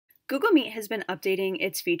Google Meet has been updating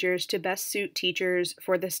its features to best suit teachers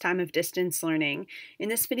for this time of distance learning. In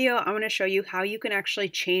this video, I want to show you how you can actually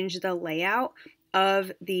change the layout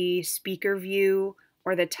of the speaker view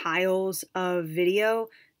or the tiles of video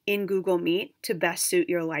in Google Meet to best suit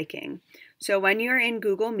your liking. So when you're in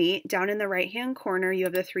Google Meet, down in the right-hand corner, you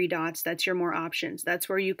have the three dots. That's your more options. That's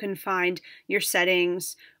where you can find your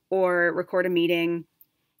settings or record a meeting.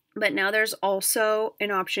 But now there's also an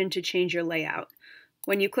option to change your layout.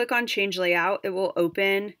 When you click on Change Layout, it will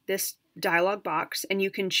open this dialog box and you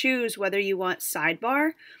can choose whether you want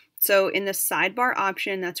sidebar. So in the sidebar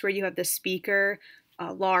option, that's where you have the speaker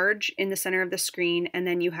large in the center of the screen, and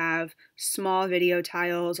then you have small video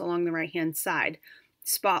tiles along the right-hand side.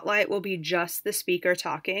 Spotlight will be just the speaker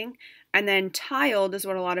talking, and then tiled is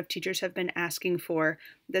what a lot of teachers have been asking for.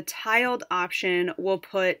 The tiled option will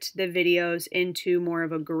put the videos into more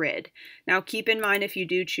of a grid. Now keep in mind, if you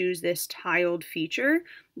do choose this tiled feature,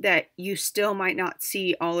 that you still might not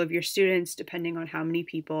see all of your students depending on how many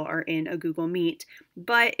people are in a Google Meet,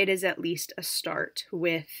 but it is at least a start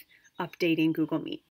with updating Google Meet.